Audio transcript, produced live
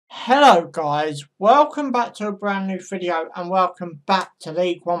Hello guys, welcome back to a brand new video and welcome back to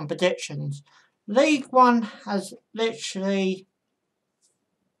League One predictions. League One has literally,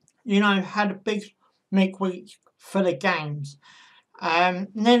 had a big midweek full of games.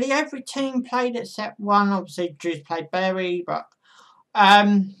 Nearly every team played except one, obviously due to play Bury, but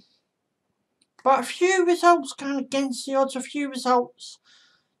a few results going against the odds, a few results,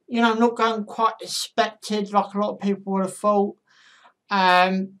 not going quite expected like a lot of people would have thought.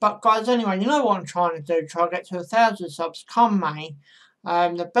 But guys, anyway, you know what I'm trying to do, try to get to 1,000 subs come May.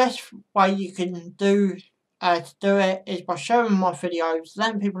 The best way you can do to do it is by showing my videos,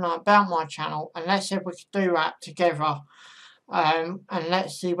 letting people know about my channel, and let's see if we can do that together. And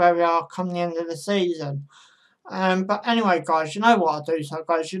let's see where we are come the end of the season. But anyway guys, you know what I do, so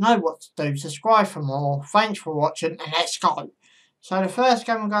guys, you know what to do. Subscribe for more. Thanks for watching, and let's go. So the first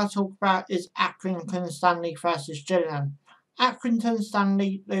game we're going to talk about is Accrington Stanley versus Gillingham. Accrington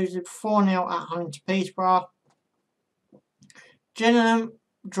Stanley losing 4-0 at home to Peterborough. Gillingham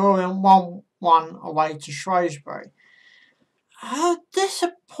drawing 1-1 away to Shrewsbury. A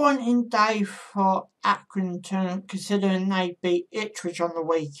disappointing day for Accrington considering they beat Ipswich on the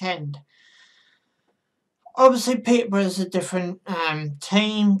weekend. Obviously Peterborough is a different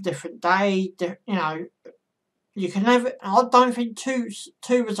team, different day, you can never, I don't think two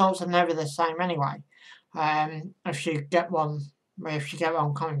results are never the same anyway. If you get where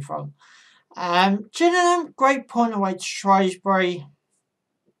I'm coming from. Gillingham, great point away to Shrewsbury.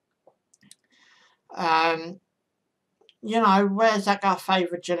 Where's that going to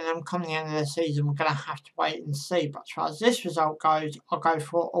favour Gillingham come the end of the season? We're going to have to wait and see. But as far as this result goes, I'll go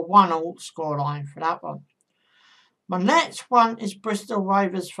for a 1-1 scoreline for that one. My next one is Bristol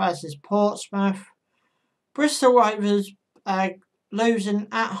Rovers versus Portsmouth. Bristol Rovers losing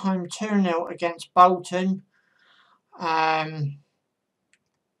at home 2-0 against Bolton.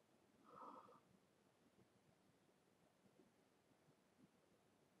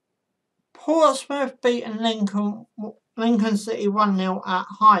 Portsmouth beating Lincoln City 1-0 at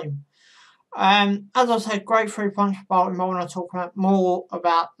home. As I said, great 3 points for Bolton. I want to talk more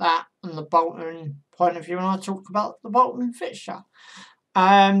about that and the Bolton point of view when I talk about the Bolton fixture.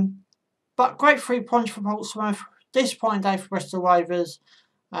 But great 3 points for Portsmouth. Disappointing day for Bristol Rovers.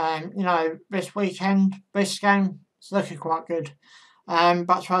 This weekend, this game, it's looking quite good.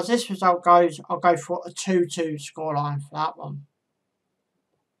 But as far as this result goes, I'll go for a 2-2 scoreline for that one.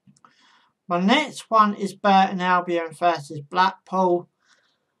 My next one is Burton Albion versus Blackpool.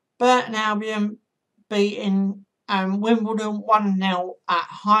 Burton Albion beating Wimbledon 1-0 at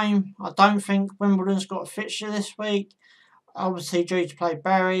home. I don't think Wimbledon's got a fixture this week. Obviously due to play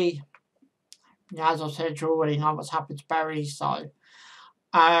Bury. As I said, you already know what's happened to Bury, so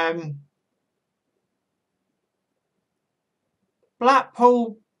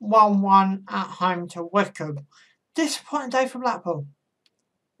Blackpool 1-1 at home to Wycombe. Disappointing day for Blackpool,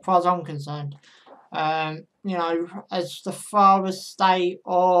 as far as I'm concerned. As the farthest state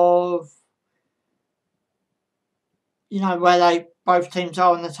of where both teams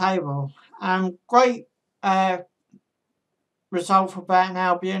are on the table. Great result for Burton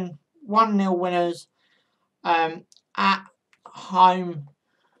Albion. 1-0 winners at home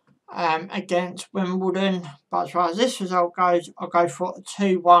against Wimbledon. But as far as this result goes, I'll go for a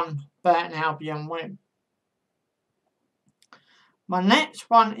 2-1 Burton Albion win. My next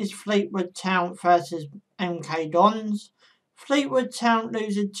one is Fleetwood Town versus MK Dons. Fleetwood Town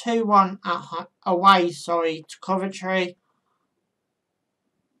losing 2-1 away to Coventry.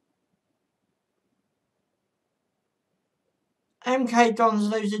 MK Dons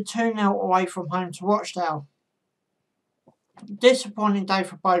losing 2-0 away from home to Rochdale. Disappointing day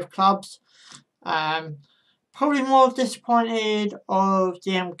for both clubs. Probably more disappointed of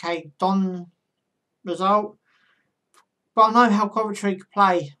the MK Don result. But I know how Coventry could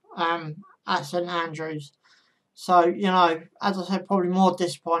play at St Andrews. So, as I said, probably more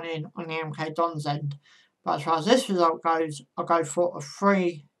disappointing on the MK Dons end. But as far as this result goes, I'll go for a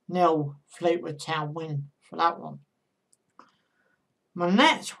 3-0 Fleetwood Town win for that one. My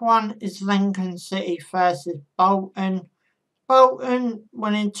next one is Lincoln City versus Bolton. Bolton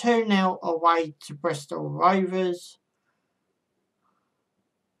winning 2-0 away to Bristol Rovers.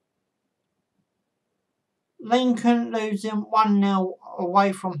 Lincoln losing 1-0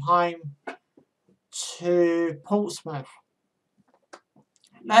 away from home to Portsmouth.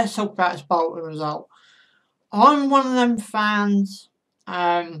 Let's talk about this Bolton result. I'm one of them fans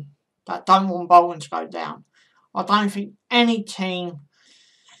that don't want Bolton to go down. I don't think any team,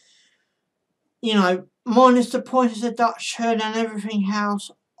 minus the points of deduction and everything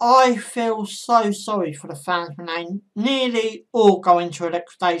else, I feel so sorry for the fans when they nearly all go into a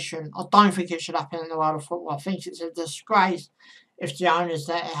liquidation. I don't think it should happen in the world of football. I think it's a disgrace if the owners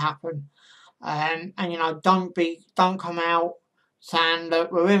let it happen. And don't come out saying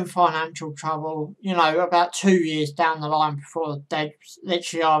that we're in financial trouble. About 2 years down the line before they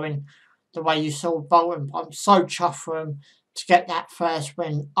literally are in the way you saw Bolton. I'm so chuffed for them to get that first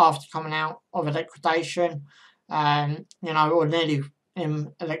win after coming out of a liquidation. Or nearly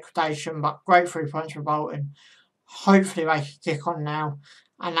in a liquidation, but great 3 points for Bolton. Hopefully they can kick on now,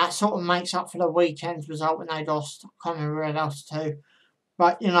 and that sort of makes up for the weekend's result when they lost. I can't remember who they lost to,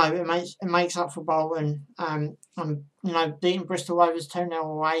 but it makes up for Bolton. Beating Bristol Rovers 2-0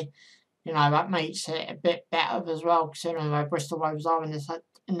 away, that makes it a bit better as well, considering where Bristol Rovers are in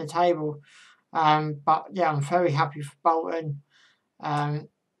the table. But yeah, I'm very happy for Bolton in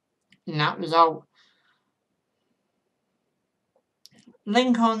that result.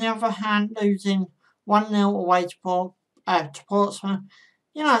 Lincoln, on the other hand, losing 1-0 away to Portsmouth.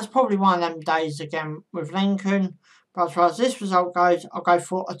 It's probably one of them days again with Lincoln. But as far as this result goes, I'll go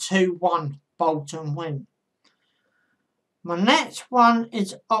for a 2-1 Bolton win. My next one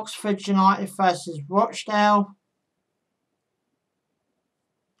is Oxford United versus Rochdale.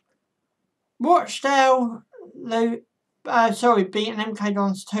 Rochdale, beating MK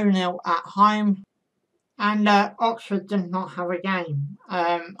Dons 2-0 at home. And Oxford did not have a game.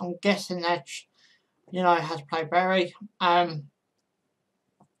 I'm guessing that, has played Bury.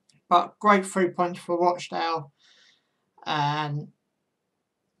 But great 3 points for Rochdale.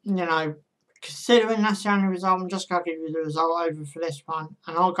 Considering that's the only result, I'm just going to give you the result over for this one.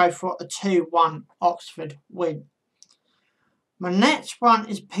 And I'll go for a 2-1 Oxford win. My next one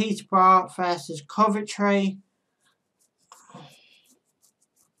is Peterborough versus Coventry.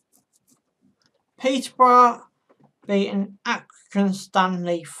 Peterborough beating Accrington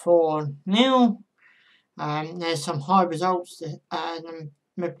Stanley 4-0. There's some high results in the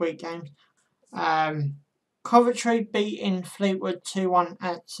midweek games. Coventry beating Fleetwood 2-1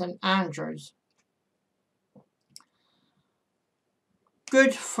 at St Andrews.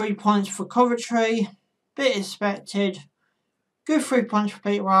 Good 3 points for Coventry. Bit expected. Good 3 points for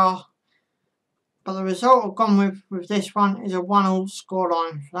Peterborough. But the result I've gone with this one is a 1-1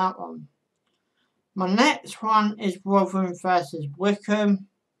 scoreline for that one. My next one is Rotherham versus Wickham.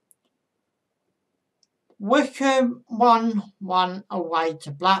 Wickham 1-1 away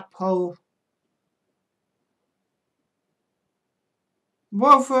to Blackpool.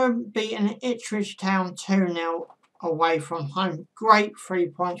 Rotherham beating Ipswich Town 2-0 away from home. Great 3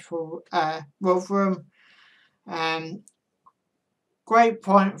 points for Rotherham. Great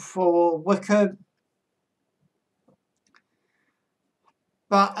point for Wickham.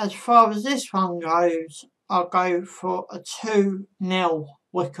 But as far as this one goes, I'll go for a 2-0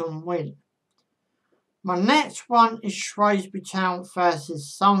 Wickham win. My next one is Shrewsbury Town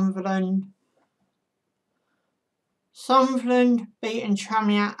versus Sunderland. Sunderland beating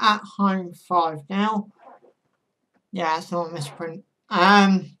Tranmere at home 5-0. Yeah, that's not a misprint.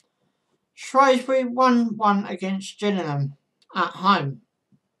 Shrewsbury 1-1 against Gillingham at home.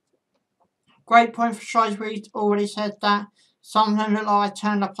 Great point for Shrewsbury, already said that. Sunderland looked like they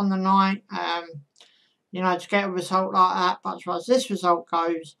turned up on the night, to get a result like that. But as far as this result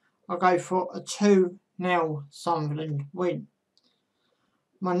goes, I'll go for a 2-0 Sunderland win.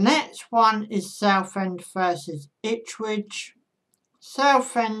 My next one is Southend versus Ipswich.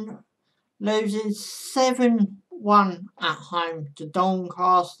 Southend loses 7-1 at home to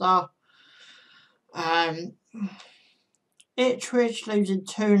Doncaster. Ipswich losing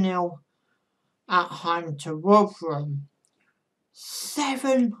 2-0 at home to Rotherham.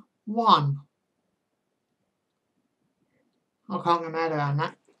 7-1. I can't get my head around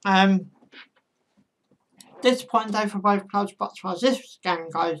that. Disappointing day for both clubs, but as far as this game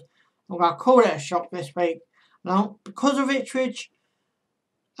goes, I'm going to call it a shock this week. Now, because of Ipswich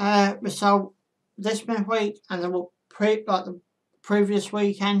result this midweek and the previous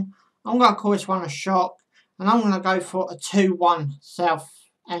weekend, I'm going to call this one a shock, and I'm going to go for a 2-1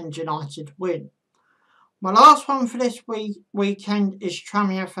 Southend United win. My last one for this weekend is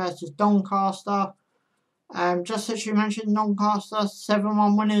Tranmere versus Doncaster. Just as you mentioned, Doncaster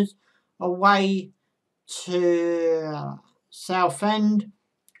 7-1 winners away to Southend.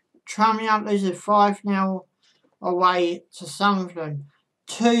 Tranmere loses 5-0 away to Sunderland.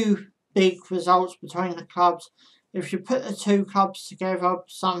 2 big results between the clubs. If you put the 2 clubs together,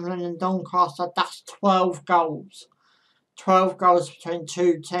 Sunderland and Doncaster, that's 12 goals. 12 goals between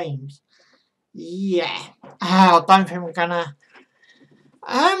 2 teams. Yeah, I don't think we're gonna,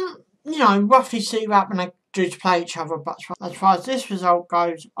 roughly see that when they due to play each other, but as far as this result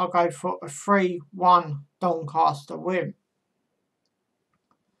goes, I'll go for a 3-1 Doncaster win.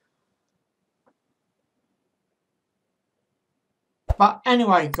 But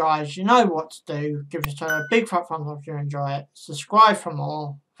anyway, guys, you know what to do. Give us a big fat thumbs up if you enjoy it. Subscribe for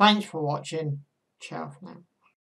more. Thanks for watching. Ciao for now.